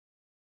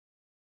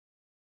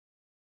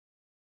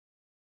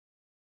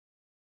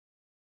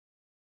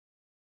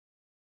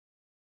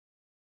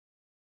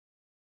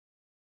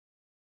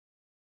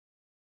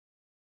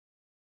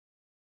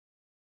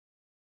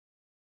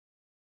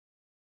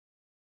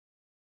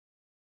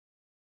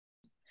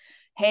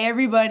Hey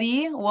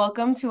everybody,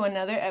 welcome to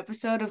another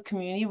episode of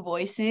Community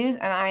Voices,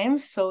 and I am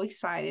so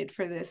excited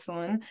for this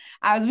one.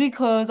 As we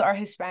close our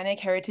Hispanic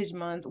Heritage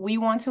Month, we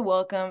want to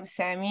welcome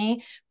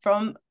Sammy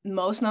from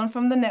most known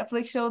from the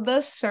Netflix show The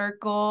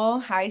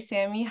Circle. Hi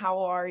Sammy, how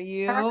are Hi,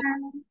 you?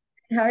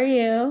 how are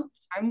you?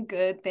 I'm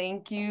good,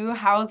 thank you.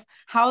 How's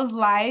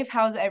life?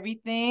 How's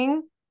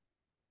everything?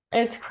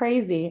 It's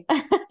crazy.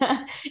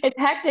 It's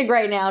hectic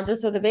right now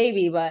just with a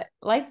baby, but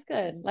life's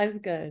good. Life's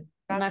good.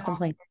 I'm That's not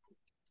complaining.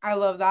 I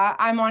love that.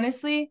 I'm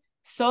honestly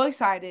so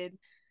excited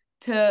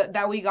to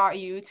that we got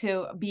you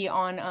to be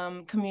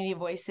on Community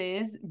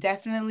Voices.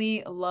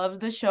 Definitely loved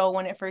the show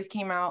when it first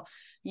came out.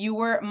 You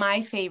were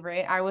my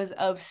favorite. I was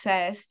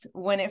obsessed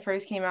when it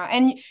first came out.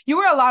 And you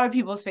were a lot of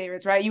people's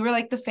favorites, right? You were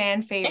like the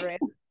fan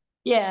favorite.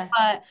 Yeah.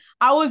 But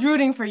I was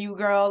rooting for you,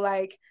 girl.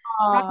 Like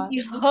got Aw.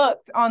 me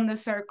hooked on The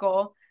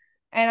Circle.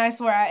 And I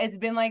swear it's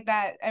been like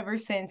that ever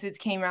since it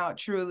came out,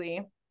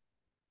 truly.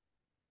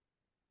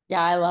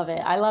 Yeah, I love it.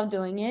 I love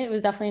doing it. It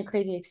was definitely a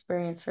crazy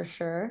experience for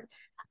sure.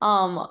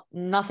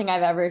 Nothing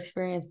I've ever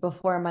experienced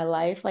before in my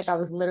life. Like I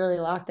was literally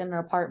locked in an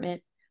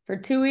apartment for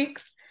 2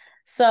 weeks.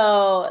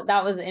 So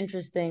that was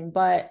interesting,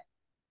 but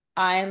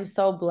I am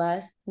so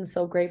blessed and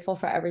so grateful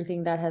for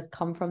everything that has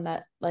come from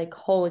that like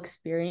whole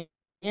experience.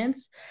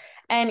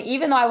 And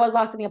even though I was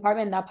locked in the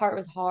apartment and that part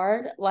was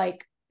hard,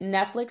 like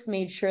Netflix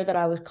made sure that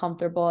I was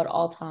comfortable at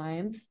all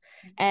times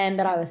and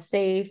that I was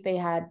safe. They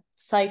had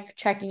psych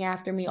checking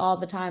after me all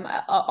the time,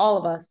 all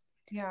of us,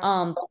 Yeah.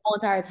 the whole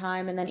entire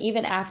time. And then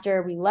even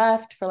after we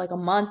left for like a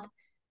month,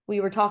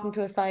 we were talking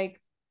to a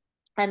psych.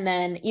 And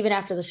then even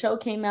after the show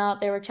came out,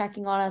 they were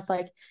checking on us.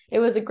 Like it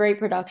was a great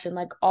production.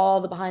 Like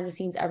all the behind the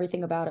scenes,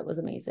 everything about it was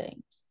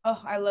amazing. Oh,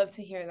 I love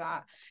to hear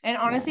that. And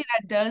Yeah. honestly,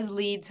 that does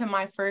lead to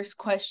my first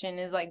question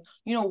is like,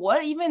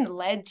 what even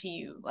led to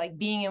you like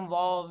being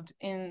involved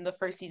in the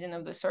first season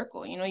of The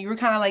Circle? You were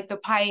kind of like the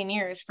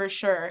pioneers for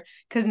sure,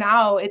 because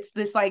now it's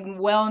this like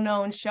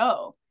well-known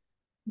show.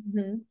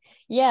 hmm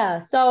Yeah.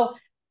 So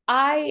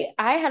I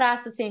had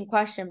asked the same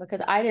question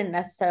because I didn't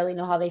necessarily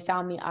know how they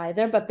found me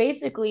either. But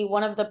basically,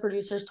 one of the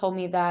producers told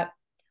me that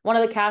one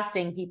of the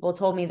casting people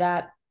told me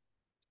that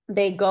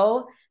they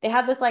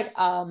have this like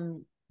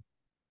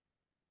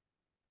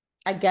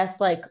I guess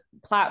like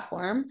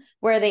platform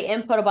where they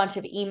input a bunch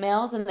of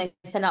emails and they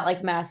send out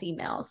like mass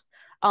emails.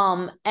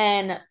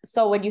 And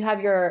so when you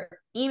have your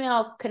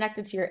email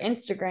connected to your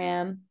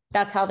Instagram,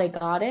 that's how they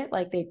got it.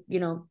 Like they,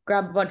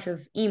 grab a bunch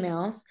of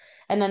emails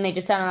and then they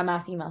just send out a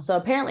mass email. So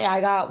apparently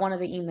I got one of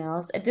the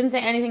emails. It didn't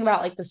say anything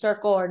about like the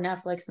circle or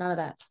Netflix, none of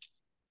that.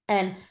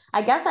 And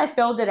I guess I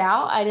filled it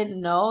out. I didn't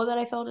know that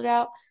I filled it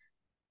out.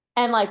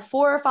 And like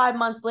 4 or 5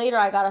 months later,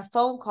 I got a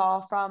phone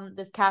call from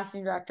this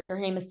casting director. Her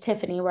name is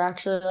Tiffany. We're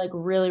actually like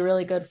really,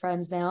 really good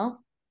friends now.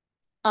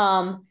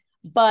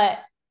 But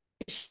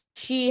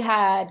she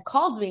had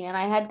called me and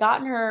I had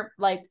gotten her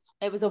like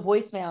it was a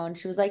voicemail and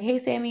she was like, "Hey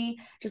Sammy,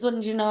 just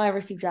wanted you to know I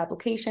received your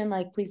application.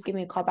 Like, please give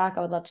me a call back.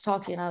 I would love to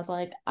talk to you." And I was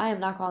like, I am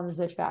not calling this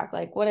bitch back.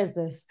 Like, what is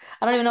this?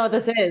 I don't even know what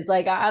this is.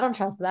 Like, I don't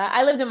trust that.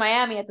 I lived in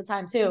Miami at the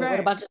time too with a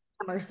Right. bunch of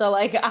scammers. So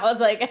like I was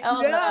like,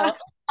 hell no. Yeah.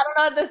 I don't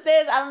know what this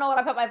is. I don't know what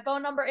I put my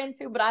phone number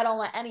into, but I don't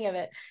want any of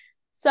it.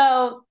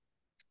 So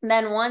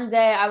then one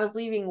day I was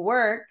leaving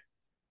work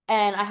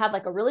and I had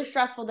like a really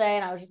stressful day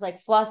and I was just like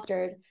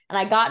flustered. And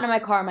I got into my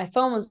car, my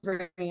phone was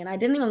ringing, and I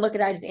didn't even look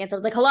at it. I just answered. I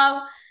was like,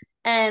 "Hello."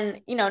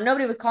 And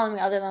nobody was calling me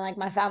other than like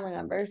my family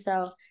members.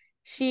 So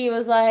she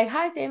was like,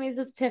 "Hi, Sammy,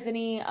 this is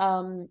Tiffany.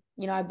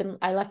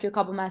 I left you a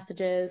couple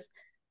messages."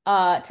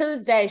 To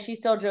this day, she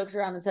still jokes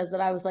around and says that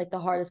I was like the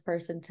hardest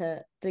person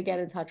to get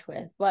in touch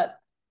with. But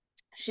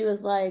she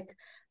was like,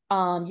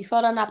 you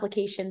filled out an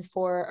application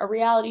for a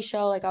reality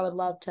show. Like, I would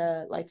love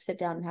to like sit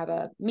down and have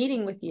a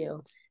meeting with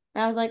you.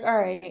 And I was like, all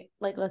right,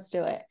 like, let's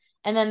do it.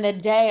 And then the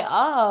day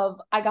of,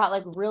 I got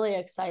like really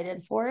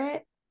excited for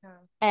it. Yeah.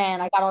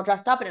 And I got all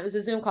dressed up, and it was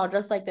a Zoom call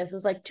just like this. It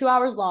was like 2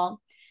 hours long.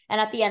 And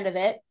at the end of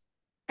it,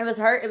 it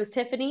was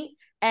Tiffany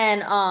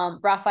and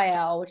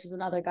Raphael, which is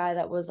another guy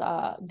that was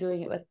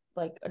doing it with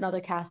like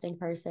another casting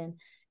person.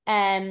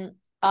 And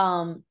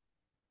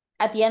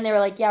at the end they were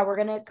like, yeah, we're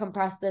gonna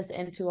compress this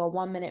into a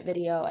 1 minute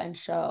video and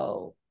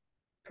show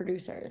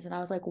producers. And I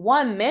was like,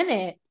 1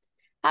 minute?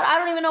 I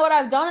don't even know what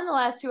I've done in the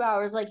last 2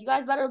 hours. Like, you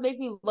guys better make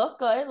me look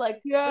good. Like,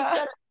 this Yeah.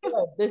 better be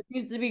good. This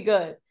needs to be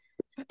good.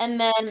 And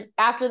then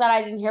after that,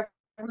 I didn't hear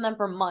from them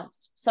for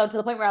months. So to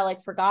the point where I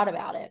like forgot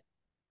about it.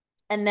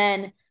 And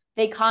then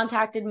they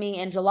contacted me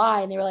in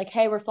July and they were like,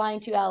 hey, we're flying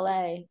to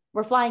LA.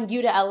 We're flying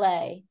you to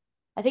LA.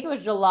 I think it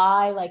was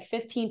July like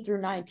 15th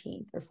through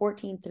 19th or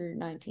 14th through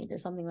 19th or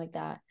something like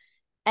that.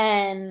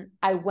 And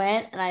I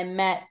went and I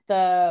met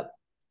the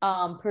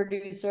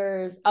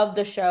producers of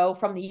the show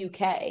from the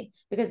UK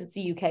because it's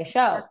a UK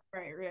show.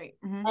 Right, right.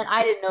 Hmm. And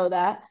I didn't know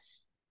that.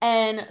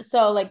 And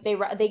so like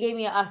they gave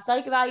me a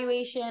psych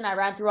evaluation. I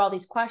ran through all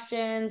these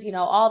questions,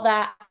 all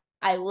that.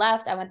 I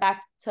left. I went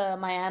back to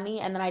Miami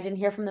and then I didn't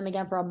hear from them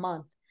again for a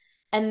month.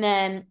 And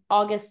then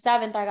August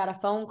 7th, I got a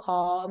phone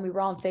call and we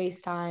were on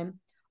FaceTime.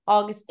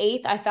 August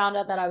 8th, I found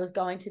out that I was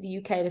going to the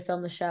UK to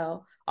film the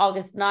show.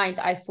 August 9th,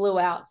 I flew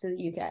out to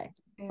the UK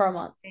for a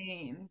month.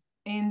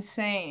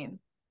 Insane.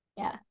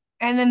 Yeah.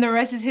 And then the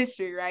rest is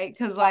history, right?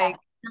 Because Yeah. like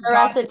And the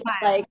God's rest is just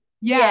plan. like,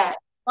 Yeah. yeah,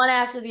 one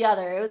after the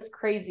other. It was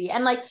crazy.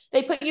 And like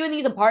they put you in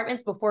these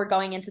apartments before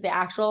going into the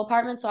actual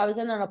apartment. So I was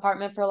in an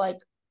apartment for like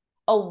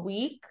a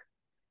week,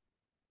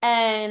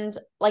 and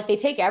like they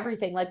take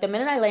everything. Like the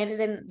minute I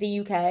landed in the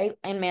UK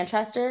in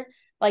Manchester,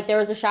 like there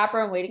was a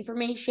chaperone waiting for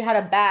me. She had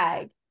a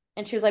bag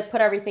and she was like,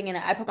 put everything in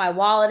it. I put my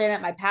wallet in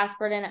it, my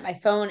passport in it, my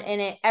phone in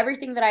it,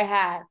 everything that I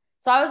had.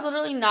 So I was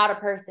literally not a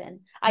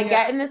person. I Yeah.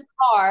 get in this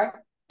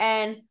car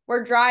and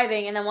we're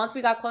driving. And then once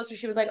we got closer,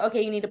 she was like,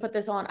 okay, you need to put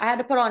this on. I had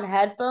to put on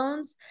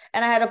headphones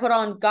and I had to put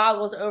on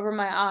goggles over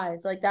my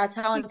eyes. Like that's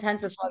how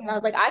intense this was. And I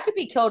was like, I could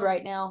be killed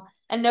right now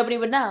and nobody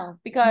would know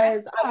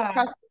because I was Yeah.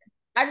 trusting.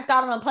 I just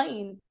got on a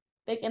plane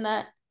thinking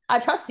that I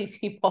trust these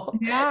people.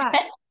 Yeah.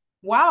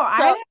 Wow, I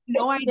So had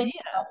no idea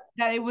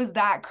that it was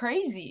that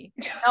crazy.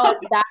 no,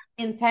 it's that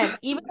intense.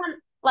 Even when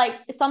like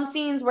some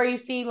scenes where you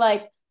see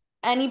like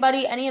any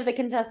of the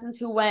contestants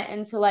who went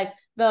into like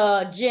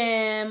the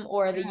gym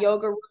or the Yeah.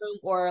 yoga room,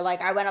 or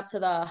like I went up to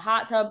the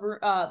hot tub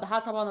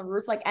on the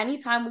roof. Like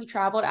anytime we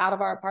traveled out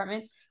of our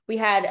apartments, we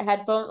had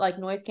like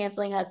noise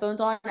canceling headphones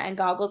on and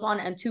goggles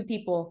on, and two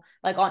people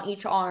like on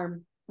each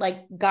arm,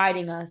 like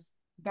guiding us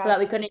so that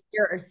we That's couldn't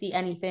hear or see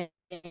anything,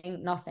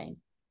 nothing.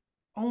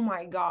 Oh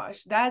my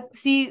gosh. That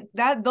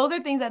those are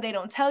things that they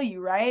don't tell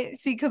you, right?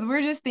 See, because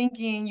we're just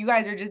thinking you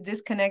guys are just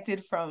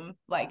disconnected from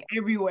like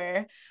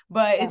everywhere,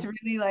 but Yeah. it's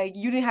really like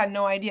you didn't have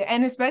no idea.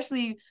 And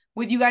especially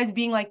with you guys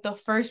being like the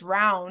first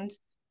round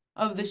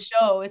of the Mhm.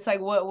 show, it's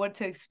like what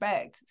to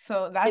expect.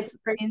 So It's that's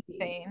crazy.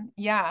 insane.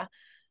 Yeah.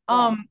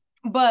 Yeah.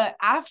 But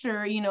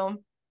after,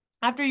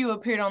 after you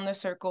appeared on the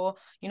circle,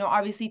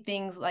 obviously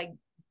things like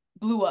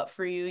blew up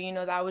for you,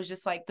 that was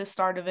just like the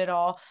start of it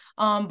all.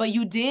 But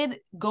you did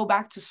go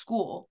back to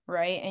school,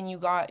 right? And you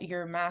got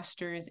your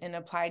master's in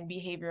applied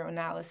behavioral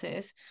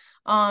analysis.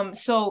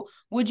 So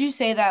would you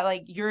say that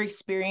like your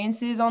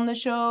experiences on the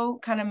show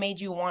kind of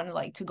made you want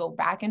like to go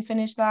back and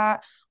finish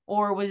that,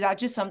 or was that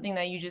just something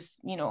that you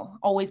just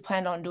always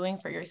planned on doing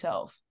for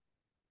yourself?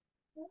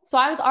 So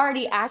I was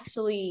already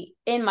actually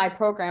in my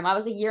program. I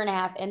was a year and a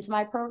half into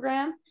my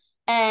program.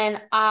 And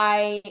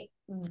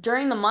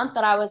during the month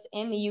that I was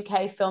in the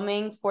UK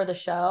filming for the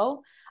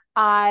show,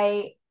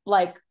 I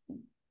like,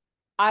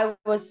 I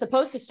was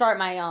supposed to start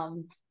my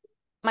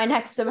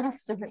next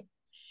semester.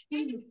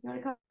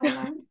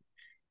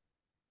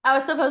 I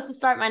was supposed to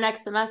start my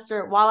next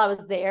semester while I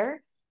was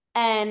there.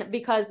 And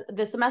because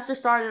the semester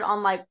started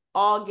on like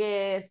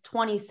August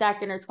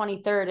 22nd or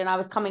 23rd, and I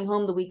was coming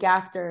home the week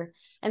after.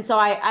 And so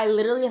I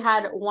literally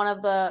had one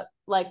of the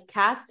like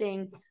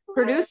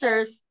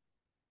producers,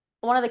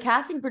 one of the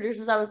casting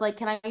producers, I was like,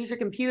 can I use your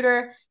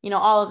computer?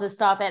 All of this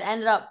stuff. It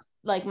ended up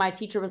like my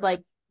teacher was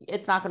like,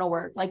 it's not gonna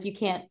work. Like you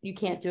can't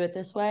do it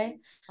this way.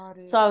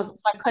 So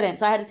I couldn't.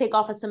 So I had to take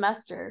off a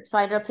semester. So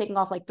I ended up taking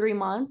off like 3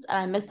 months and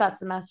I missed that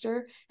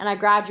semester and I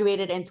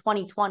graduated in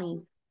 2020.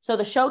 So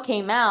the show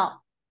came out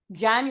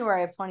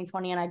January of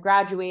 2020 and I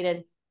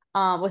graduated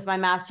with my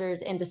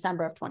master's in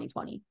December of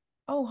 2020.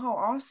 Oh, how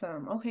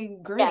awesome. Okay,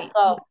 Yeah. great.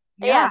 So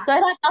Yeah. yeah, so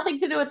it had nothing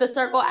to do with the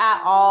circle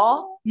at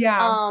all.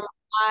 Yeah.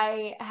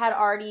 I had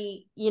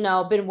already,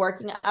 been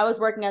working. I was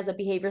working as a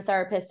behavior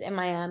therapist in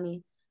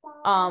Miami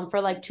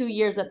for like 2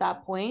 years at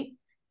that point,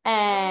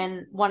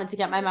 and wanted to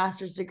get my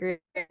master's degree.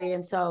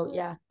 And so,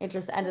 yeah, it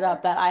just ended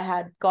up that I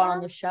had gone on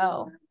the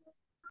show.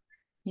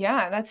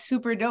 Yeah, that's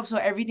super dope. So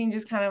everything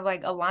just kind of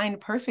like aligned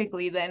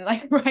perfectly then,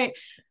 like, right?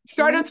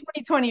 Start of Mhm.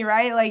 2020,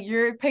 right? Like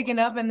you're picking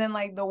up and then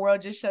like the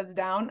world just shuts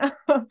down.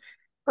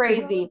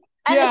 Crazy.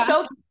 And the Yeah.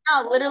 show came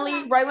out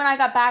literally right when I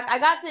got back. I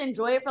got to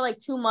enjoy it for like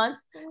 2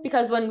 months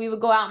because when we would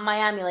go out in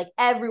Miami, like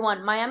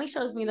Miami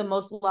shows me the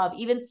most love.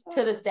 Even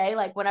to this day,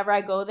 like whenever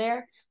I go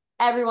there,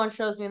 everyone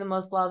shows me the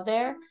most love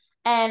there.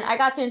 And I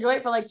got to enjoy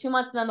it for like 2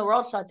 months and then the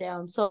world shut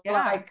down. So Yeah.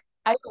 like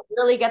I didn't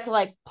really get to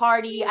like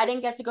party. I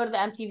didn't get to go to the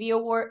MTV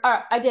award.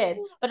 Or I did,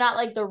 but not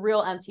like the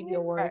real MTV Right.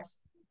 awards.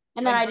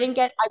 And then Like,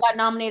 I got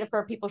nominated for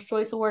a People's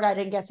Choice Award. I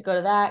didn't get to go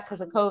to that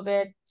because of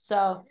COVID.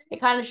 So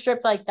it kind of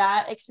stripped like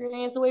that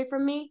experience away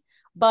from me.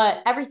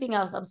 But everything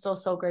else, I'm still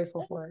so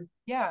grateful for.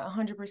 yeah,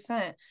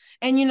 100%.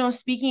 And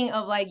speaking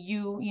of like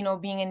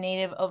being a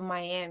native of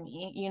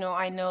Miami,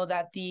 I know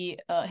that the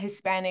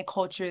Hispanic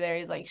culture there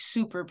is like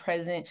super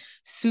present.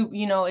 Super,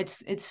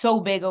 it's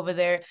so big over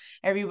there.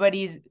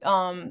 Everybody's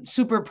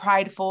super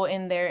prideful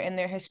in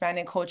their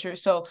Hispanic culture.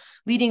 So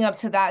leading up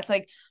to that, it's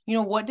like,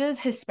 what does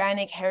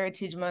Hispanic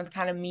Heritage Month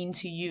kind of mean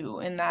to you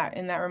in that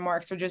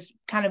remarks, or just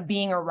kind of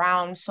being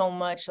around so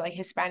much like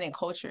Hispanic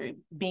culture,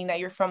 being that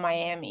you're from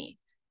Miami?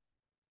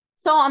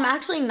 So I'm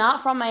actually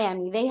not from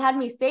Miami. They had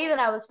me say that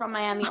I was from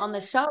Miami on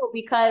the show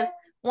because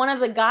one of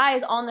the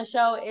guys on the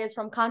show is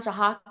from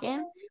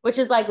Conshohocken, which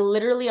is like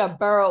literally a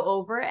borough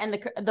over. And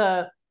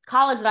the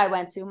college that I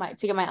went to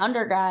get my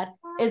undergrad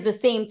is the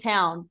same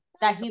town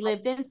that he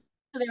lived in. So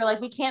they were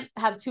like, we can't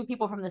have two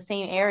people from the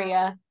same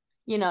area,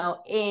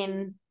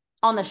 in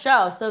on the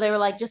show. So they were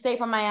like, just say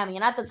from Miami.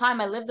 And at the time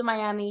I lived in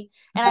Miami,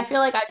 and I feel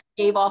like I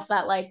gave off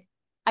that, like,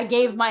 I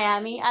gave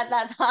Miami at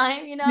that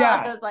time, you know, I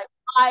Yeah. was like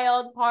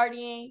wild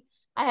partying.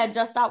 I had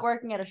just stopped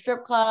working at a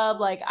strip club.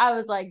 Like I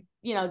was like,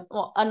 you know,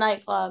 well, a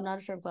nightclub, not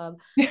a strip club,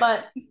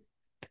 but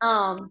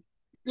um,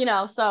 you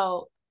know,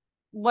 so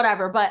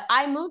whatever. But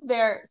I moved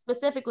there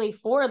specifically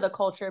for the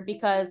culture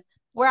because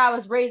where I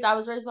was raised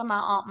by my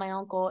aunt, my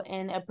uncle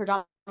in a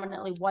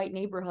predominantly white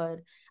neighborhood.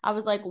 I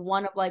was like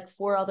one of like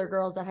four other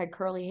girls that had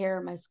curly hair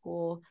in my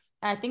school.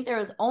 And I think there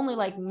was only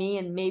like me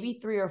and maybe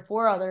three or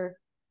four other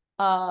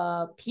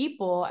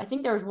people. I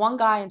think there was one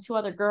guy and two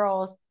other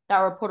girls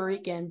that were Puerto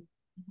Rican.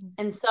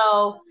 And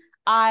so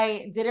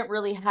I didn't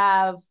really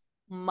have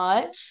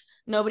much.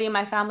 Nobody in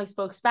my family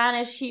spoke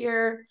Spanish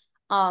here.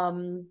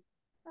 Um,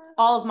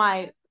 all of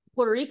my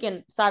Puerto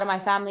Rican side of my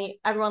family,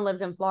 everyone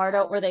lives in Florida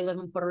or they live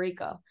in Puerto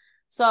Rico.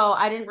 So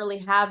I didn't really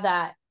have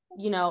that,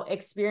 you know,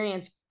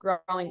 experience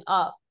growing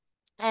up.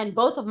 And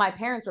both of my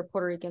parents are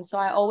Puerto Rican. So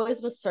I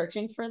always was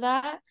searching for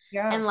that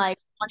Yeah. and like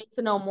wanting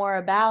to know more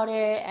about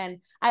it. And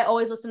I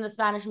always listened to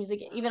Spanish music,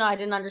 even though I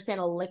didn't understand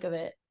a lick of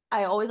it.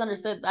 I always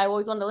understood, I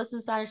always wanted to listen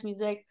to Spanish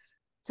music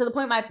to the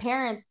point my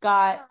parents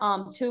got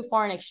two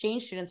foreign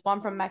exchange students,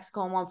 one from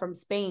Mexico and one from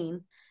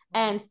Spain.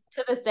 And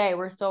to this day,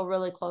 we're still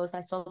really close. I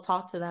still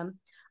talk to them.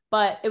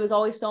 But it was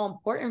always so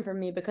important for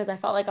me because I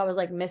felt like I was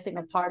like missing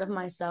a part of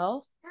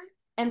myself.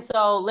 And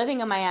so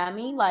living in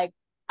Miami, like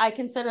I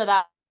consider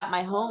that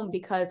my home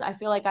because I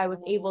feel like I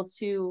was able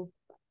to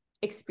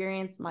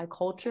experience my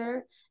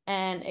culture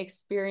and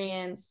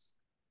experience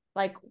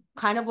like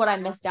kind of what I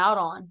missed out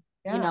on,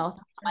 you Yeah. know,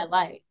 my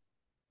life.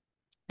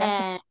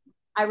 Definitely. And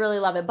I really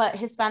love it. But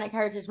Hispanic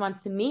Heritage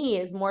Month to me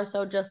is more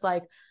so just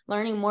like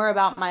learning more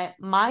about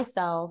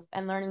myself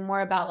and learning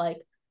more about like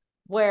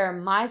where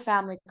my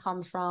family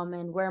comes from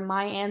and where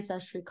my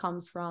ancestry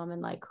comes from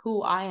and like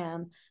who I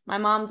am. My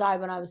mom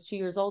died when I was 2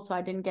 years old, so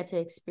I didn't get to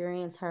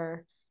experience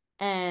her.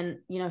 And,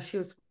 you know, she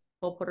was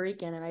full Puerto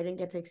Rican and I didn't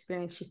get to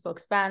experience, she spoke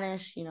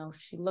Spanish, you know,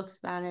 she looked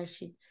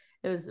Spanish.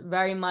 It was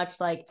very much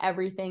like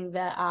everything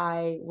that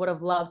I would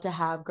have loved to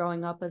have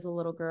growing up as a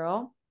little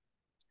girl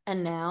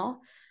and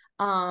now.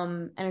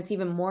 And it's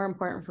even more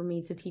important for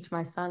me to teach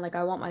my son. Like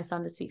I want my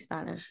son to speak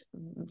Spanish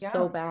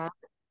so Yeah. bad.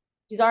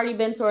 He's already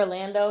been to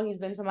Orlando, he's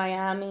been to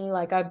Miami,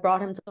 like I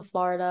brought him to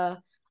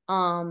Florida.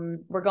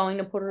 We're going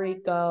to Puerto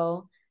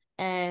Rico,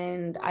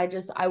 and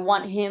I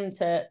want him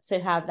to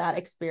have that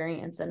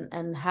experience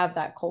and have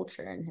that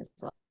culture in his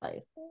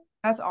life.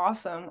 That's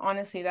awesome.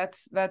 Honestly,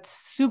 that's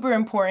super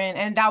important.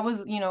 And that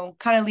was, you know,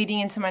 kind of leading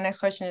into my next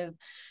question is,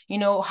 you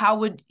know, how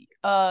would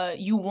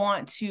you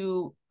want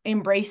to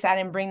embrace that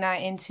and bring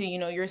that into, you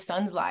know, your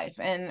son's life?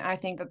 And I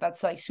think that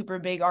that's like super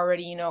big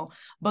already, you know,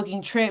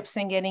 booking trips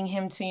and getting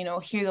him to, you know,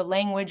 hear the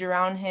language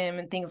around him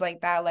and things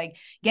like that, like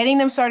getting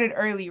them started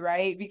early,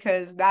 right?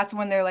 Because that's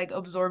when they're like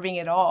absorbing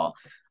it all.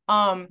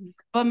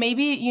 But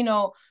maybe, you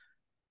know,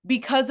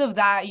 because of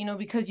that, you know,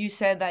 because you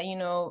said that, you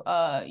know,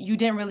 you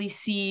didn't really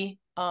see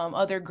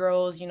other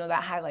girls, you know,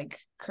 that had like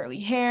curly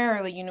hair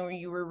or like, you know,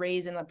 you were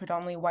raised in a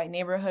predominantly white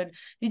neighborhood.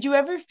 Did you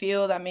ever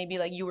feel that maybe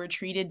like you were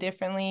treated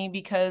differently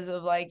because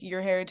of like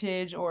your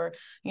heritage, or,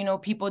 you know,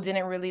 people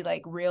didn't really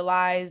like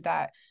realize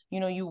that, you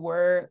know, you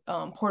were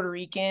Puerto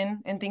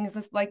Rican and things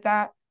like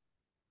that?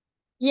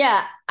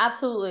 Yeah,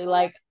 absolutely.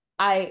 Like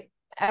I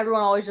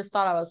everyone always just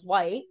thought I was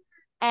white.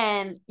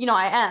 And you know,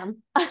 I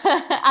am.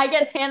 I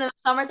get tan in the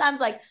summer times.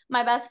 Like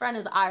my best friend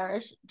is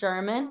Irish,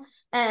 German,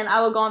 and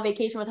I would go on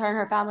vacation with her and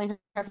her family. And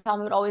her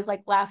family would always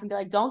like laugh and be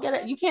like, "Don't get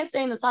it. You can't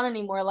stay in the sun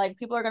anymore. Like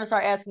people are gonna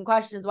start asking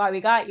questions why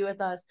we got you with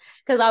us."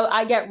 Because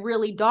I get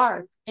really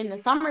dark in the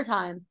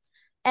summertime.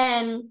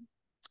 And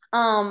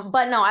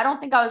but no, I don't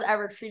think I was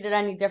ever treated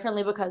any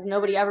differently because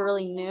nobody ever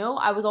really knew.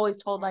 I was always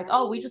told like,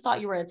 "Oh, we just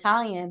thought you were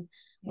Italian,"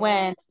 Yeah.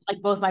 when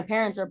like both my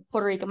parents are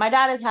Puerto Rican. My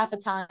dad is half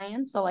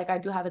Italian, so like I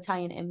do have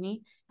Italian in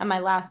me, and my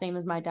last name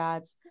is my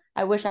dad's.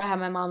 I wish I had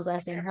my mom's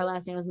last name. Her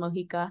last name is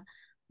Mojica.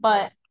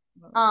 But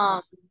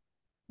um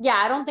yeah,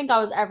 I don't think I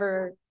was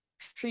ever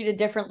treated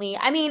differently.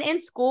 I mean, in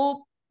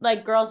school,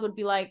 like girls would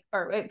be like,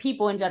 or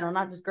people in general,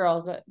 not just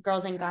girls, but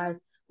girls and guys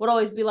would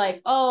always be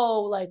like,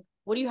 "Oh, like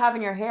what do you have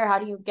in your hair? How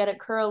do you get it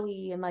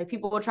curly?" And like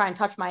people would try and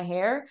touch my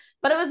hair,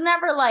 but it was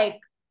never like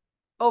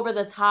over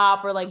the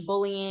top or like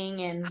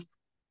bullying. And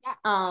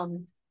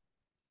um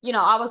you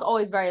know, I was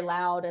always very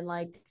loud and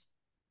like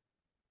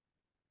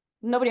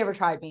nobody ever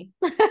tried me.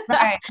 You know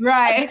Right,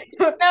 right.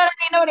 what I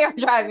mean? Nobody ever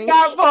tried me.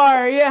 That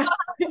part, yeah.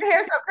 Your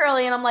hair's so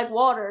curly, and I'm like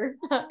water,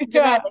 Yeah.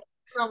 genetic.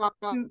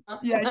 Oh,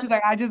 Yeah, she's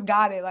like, I just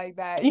got it like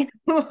that. You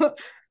know?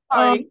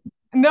 sorry.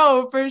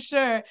 No, for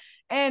sure.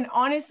 And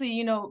honestly,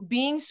 you know,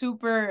 being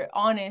super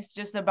honest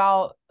just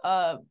about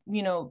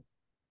you know,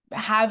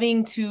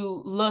 having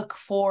to look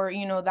for,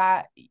 you know,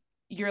 that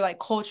your like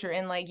culture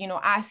and like, you know,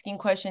 asking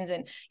questions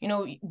and, you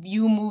know,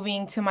 you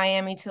moving to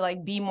Miami to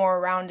like be more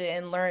around it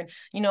and learn,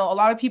 you know, a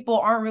lot of people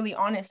aren't really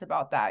honest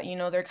about that. You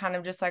know, they're kind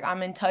of just like,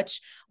 I'm in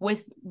touch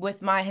with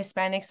my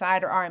Hispanic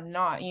side or I'm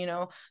not, you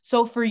know.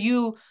 So for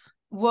you,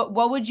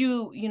 what would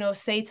you,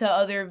 say to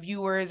other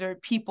viewers or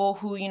people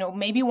who,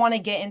 maybe want to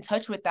get in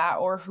touch with that,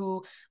 or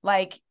who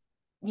like,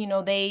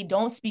 they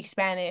don't speak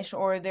Spanish,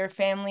 or their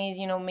families,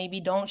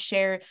 maybe don't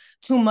share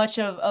too much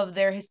of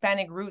their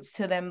Hispanic roots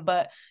to them,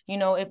 but,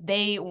 if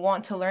they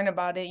want to learn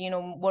about it,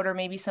 what are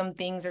maybe some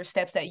things or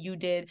steps that you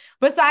did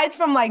besides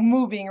from like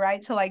moving,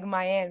 right, to like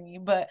Miami,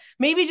 but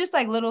maybe just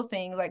like little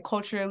things like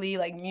culturally,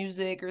 like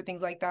music or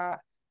things like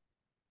that.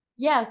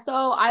 Yeah,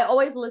 so I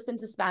always listen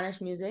to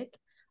Spanish music.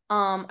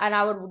 And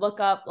I would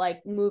look up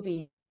like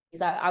movies.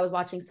 I was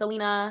watching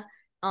Selena,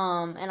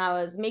 and I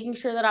was making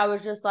sure that I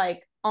was just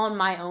like on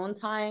my own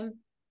time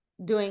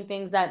doing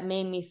things that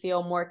made me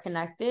feel more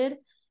connected.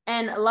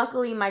 And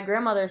luckily my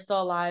grandmother is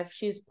still alive.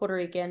 She's Puerto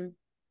Rican,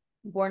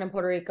 born in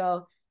Puerto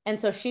Rico. And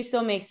so she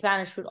still makes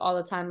Spanish food all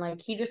the time. Like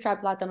he just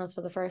tried platanos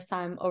for the first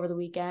time over the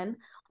weekend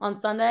on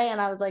Sunday. And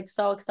I was like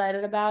so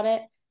excited about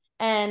it.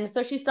 And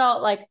so she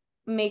still like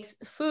makes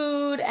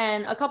food.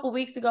 And a couple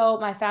weeks ago,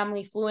 my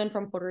family flew in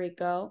from Puerto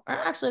Rico, or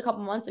actually a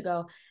couple months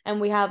ago.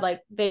 And we had like,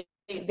 they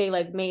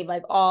like made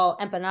like all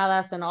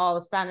empanadas and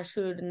all Spanish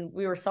food. And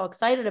we were so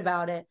excited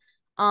about it.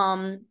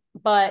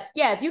 But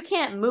yeah, if you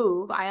can't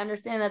move, I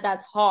understand that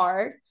that's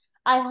hard.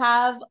 I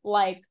have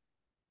like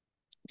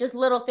just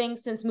little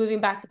things since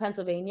moving back to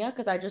Pennsylvania,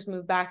 because I just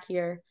moved back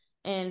here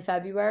in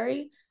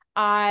February.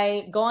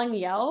 I go on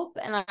Yelp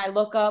and I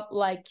look up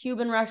like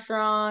Cuban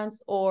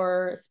restaurants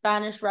or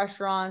Spanish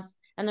restaurants,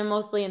 and they're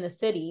mostly in the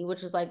city,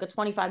 which is like a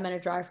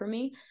 25-minute drive for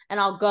me. And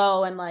I'll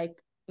go and like,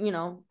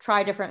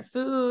 try different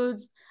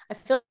foods. I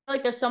feel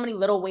like there's so many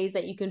little ways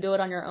that you can do it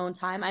on your own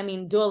time. I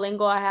mean,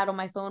 Duolingo I had on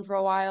my phone for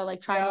a while,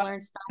 like trying to Yeah.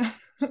 learn stuff.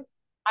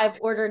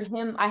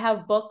 I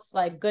have books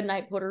like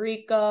Goodnight Puerto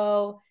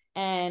Rico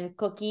and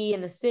Cookie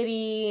in the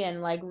City,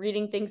 and like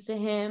reading things to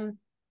him.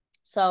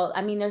 So,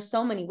 I mean, there's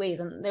so many ways,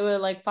 and they were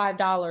like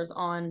 $5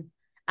 on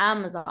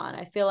Amazon.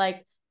 I feel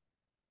like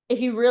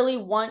if you really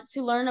want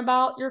to learn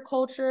about your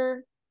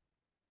culture,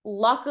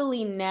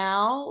 luckily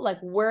now, like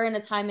we're in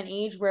a time and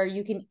age where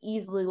you can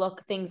easily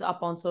look things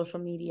up on social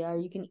media, or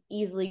you can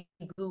easily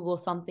Google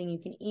something, you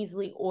can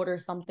easily order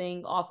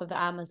something off of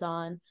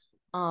Amazon.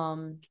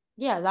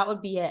 Yeah, that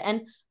would be it.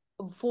 And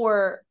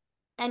for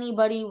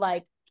anybody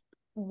like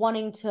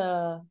wanting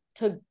to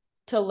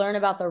learn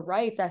about the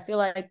rights, I feel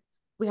like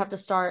we have to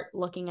start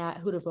looking at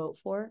who to vote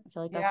for. I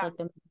feel like that's Yeah, like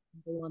the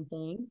number one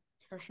thing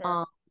for sure.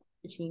 um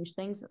to change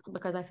things,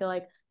 because I feel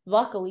like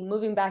luckily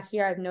moving back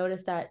here, I've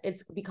noticed that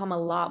it's become a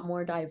lot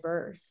more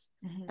diverse,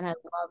 Mhm. and I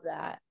love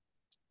that.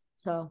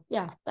 So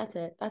yeah, that's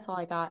it. That's all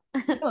I got.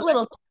 No,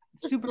 Little,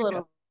 that's just super a good.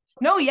 little.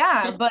 No,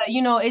 yeah, but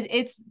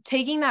it's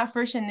taking that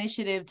first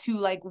initiative to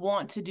like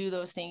want to do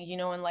those things,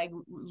 and like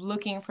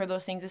looking for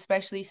those things,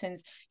 especially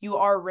since you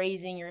are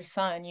raising your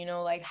son,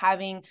 like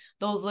having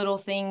those little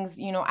things,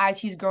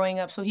 as he's growing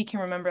up, so he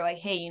can remember like,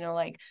 hey,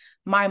 like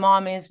my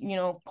mom is,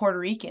 Puerto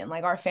Rican,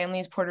 like our family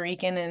is Puerto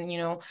Rican,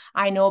 and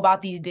I know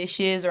about these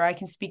dishes, or I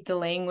can speak the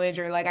language,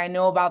 or like I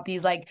know about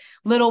these like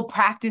little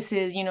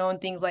practices,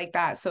 and things like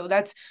that. So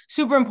that's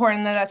super important,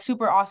 and that's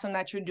super awesome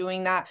that you're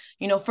doing that,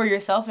 for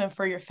yourself and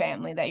for your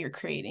family that you're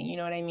creating, you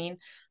know what I mean?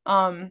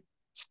 Um,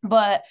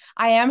 but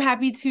I am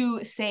happy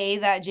to say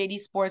that JD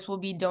Sports will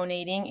be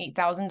donating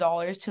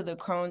 $8,000 to the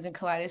Crohn's and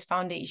Colitis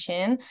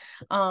Foundation.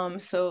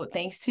 So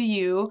thanks to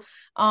you.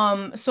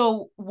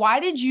 So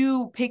why did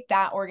you pick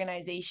that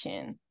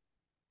organization?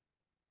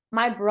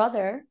 My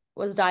brother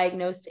was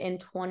diagnosed in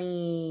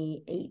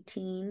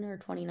 2018 or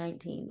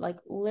 2019, like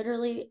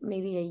literally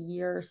maybe a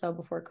year or so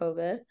before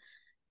COVID,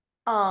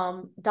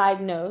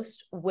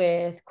 diagnosed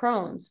with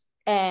Crohn's.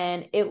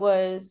 And it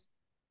was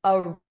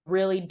a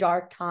really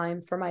dark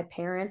time for my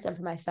parents and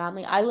for my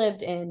family. I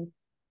lived in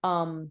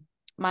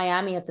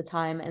Miami at the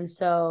time, and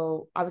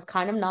so I was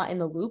kind of not in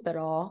the loop at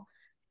all.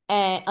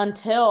 And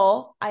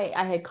until I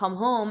had come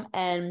home,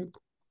 and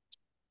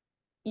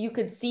you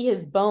could see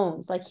his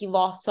bones, like he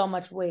lost so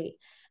much weight.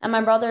 And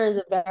my brother is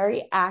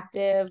very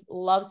active,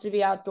 loves to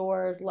be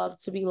outdoors,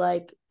 loves to be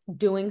like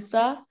doing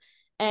stuff.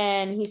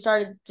 And he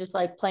started just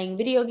like playing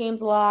video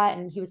games a lot,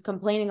 and he was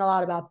complaining a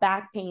lot about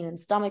back pain and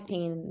stomach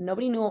pain.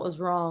 Nobody knew what was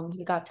wrong.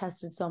 He got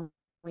tested so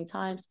many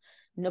times,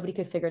 nobody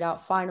could figure it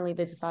out. Finally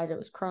they decided it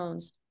was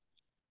Crohn's,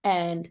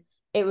 and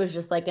it was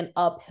just like an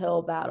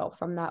uphill battle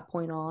from that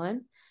point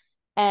on.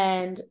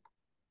 And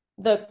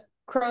the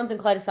Crohn's and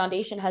Colitis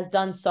Foundation has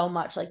done so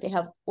much. Like they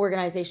have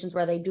organizations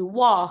where they do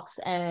walks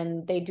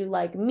and they do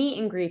like meet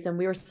and greets, and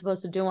we were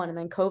supposed to do one, and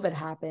then COVID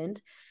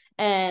happened.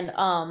 And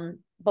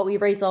but we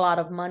raised a lot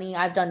of money.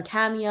 I've done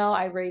Cameo.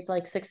 I raised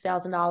like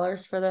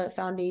 $6,000 for the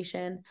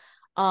foundation.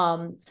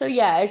 So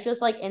yeah, it's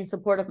just like in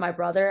support of my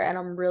brother, and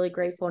I'm really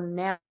grateful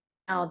now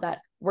that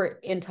we're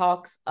in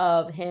talks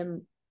of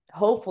him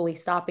hopefully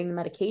stopping the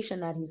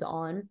medication that he's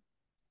on.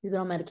 He's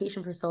been on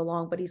medication for so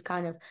long, but he's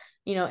kind of,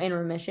 in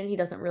remission. He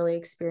doesn't really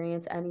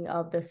experience any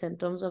of the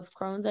symptoms of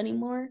Crohn's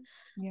anymore.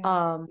 Yeah.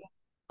 Um,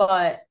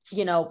 but,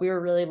 we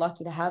were really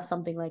lucky to have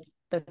something like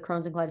the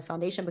Crohn's and Colitis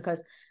Foundation,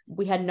 because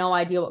we had no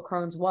idea what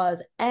Crohn's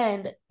was.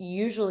 And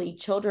usually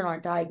children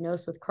aren't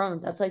diagnosed with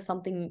Crohn's. That's like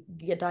something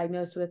you get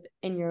diagnosed with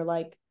in your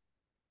like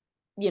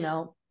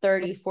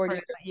 30, 40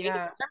 years,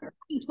 Yeah.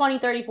 maybe 20,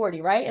 30,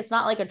 40, right? It's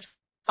not like a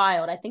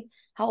child. I think,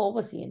 how old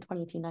was he in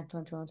 2018, 19,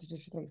 20, 21,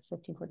 15,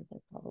 14,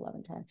 15, 12,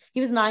 11, 10?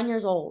 He was 9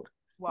 years old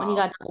when he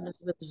Wow. got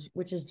diagnosed with,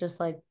 which is just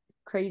like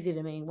crazy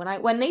to me.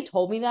 When they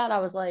told me that, I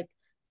was like,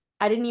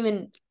 I didn't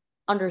even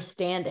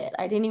understand it.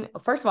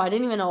 First of all, I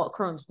didn't even know what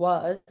Crohn's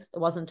was. It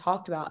wasn't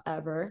talked about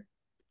ever.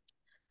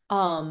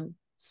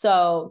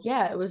 So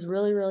yeah, it was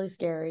really, really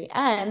scary.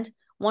 And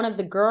one of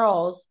the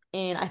girls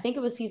in, I think it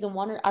was season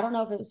one, or I don't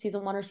know if it was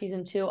season one or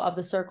season two of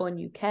The Circle in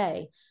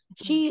UK,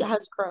 she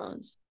has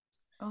Crohn's.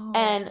 Oh.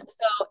 And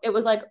so it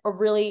was like a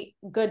really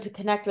good to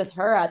connect with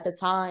her at the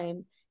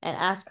time and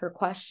ask her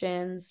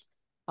questions.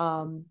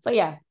 But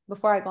yeah,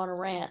 before I go on a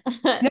rant,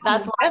 No,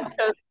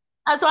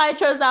 that's why I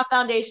chose that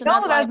foundation. no,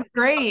 That's why that's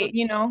great.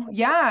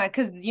 Yeah,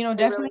 because, they really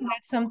definitely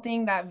that's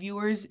something that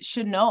viewers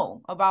should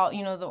know about,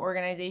 the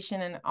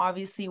organization and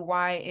obviously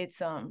why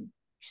it's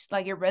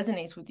like it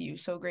resonates with you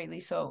so greatly.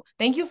 So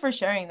thank you for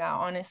sharing that.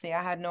 Honestly,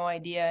 I had no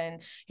idea.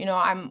 And,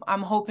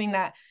 I'm hoping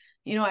that,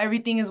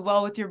 everything is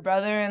well with your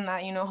brother and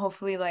that,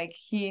 hopefully like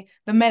the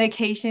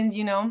medications,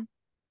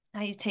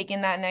 he's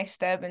taking that next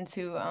step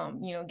into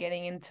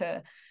getting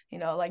into,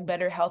 like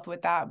better health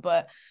with that.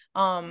 But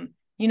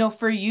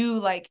for you,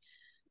 like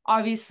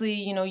obviously,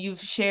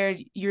 you've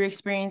shared your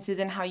experiences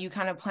and how you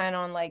kind of plan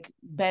on like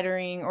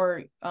bettering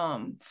or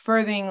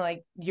furthering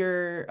like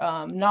your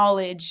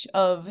knowledge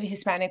of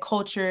Hispanic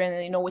culture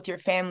and with your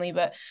family.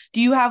 But do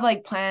you have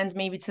like plans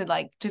maybe to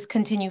like just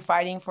continue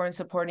fighting for and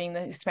supporting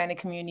the Hispanic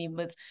community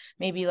with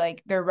maybe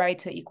like their right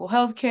to equal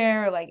health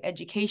care or like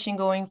education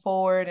going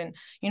forward? And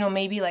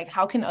maybe like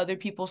how can other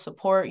people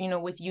support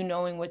with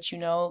knowing what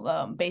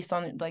based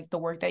on like the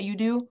work that you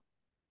do?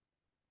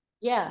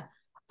 Yeah.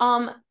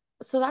 Um,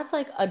 so that's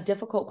like a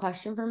difficult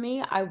question for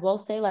me. I will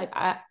say like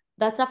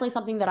that's definitely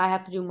something that I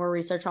have to do more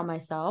research on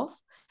myself.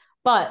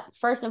 But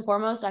first and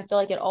foremost, I feel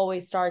like it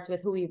always starts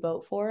with who we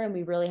vote for, and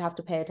we really have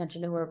to pay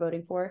attention to who we're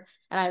voting for.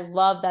 And I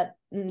love that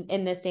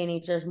in this day and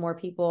age, there's more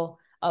people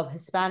of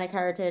Hispanic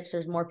heritage,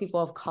 there's more people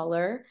of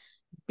color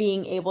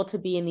being able to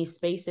be in these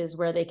spaces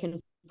where they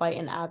can fight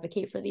and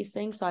advocate for these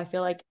things. So I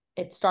feel like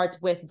it starts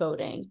with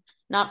voting,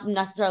 not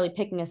necessarily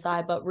picking a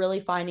side, but really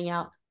finding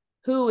out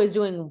who is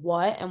doing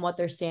what and what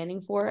they're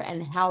standing for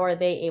and how are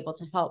they able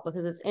to help,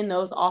 because it's in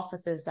those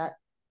offices that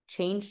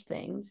change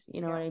things,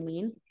 you know Yeah. what I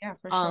mean? Yeah,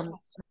 for sure.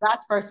 So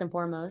that's first and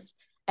foremost.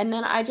 And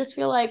then I just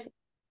feel like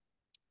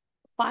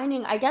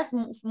finding, I guess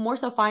more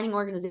so finding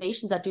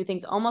organizations that do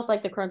things almost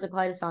like the Crohn's and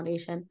Colitis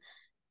Foundation.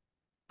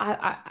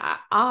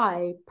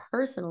 I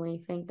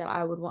personally think that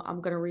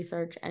I'm going to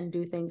research and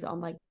do things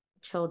on like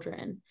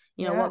children,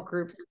 Yeah. what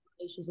groups and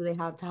organizations do they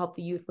have to help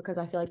the youth, because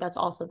I feel like that's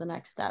also the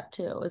next step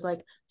too, is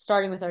like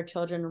starting with our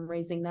children and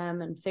raising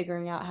them and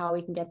figuring out how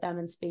we can get them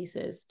in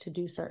spaces to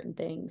do certain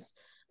things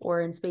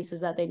or in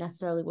spaces that they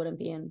necessarily wouldn't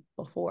be in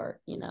before.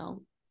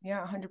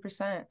 Yeah,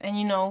 100%.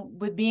 And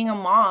with being a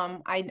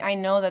mom, I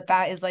know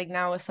that is like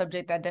now a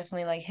subject that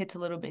definitely like hits a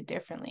little bit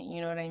differently,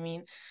 you know what I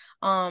mean?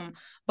 But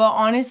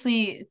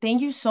honestly,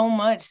 thank you so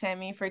much,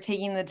 Sammy, for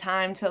taking the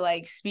time to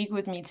like speak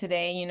with me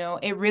today.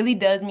 It really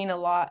does mean a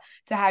lot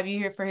to have you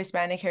here for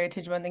Hispanic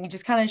Heritage Month and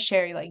just kind of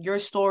share like your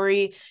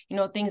story,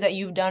 things that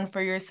you've done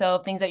for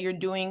yourself, things that you're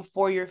doing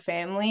for your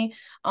family.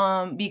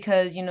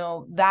 Because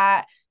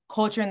that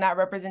culture and that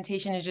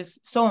representation is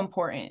just so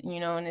important,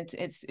 and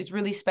it's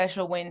really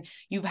special when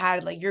you've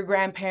had like your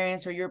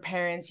grandparents or your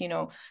parents,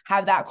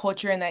 have that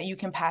culture and that you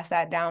can pass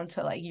that down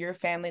to like your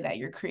family that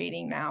you're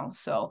creating now.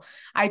 So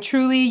I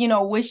truly,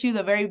 wish you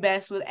the very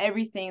best with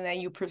everything that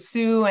you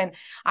pursue. And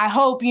I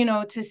hope,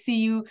 to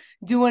see you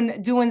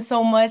doing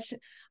so much.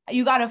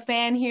 You got a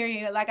fan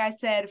here, like I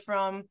said,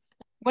 from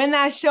when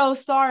that show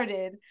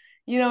started,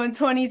 in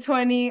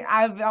 2020.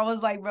 I was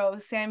like, bro,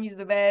 Sammy's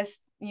the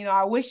best.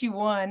 I wish you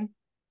won.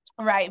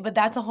 Right, but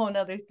that's a whole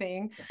nother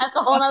thing. That's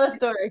a whole nother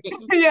story.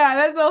 Yeah,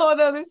 that's a whole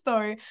nother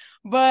story.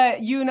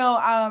 But you're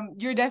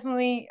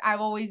definitely,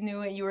 I've always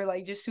knew it. You were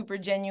like just super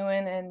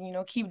genuine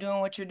and keep doing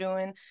what you're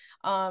doing.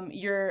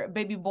 Your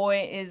baby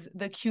boy is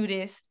the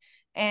cutest.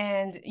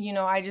 And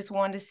I just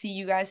want to see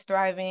you guys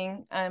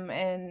thriving.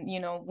 And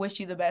wish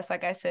you the best,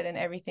 like I said, in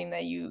everything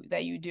that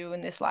you do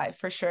in this life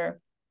for sure.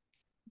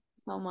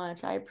 So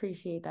much. I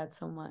appreciate that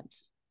so much.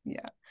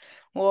 Yeah.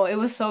 Well, it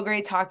was so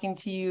great talking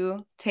to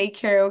you. Take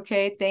care,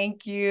 okay?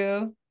 Thank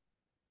you.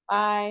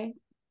 Bye.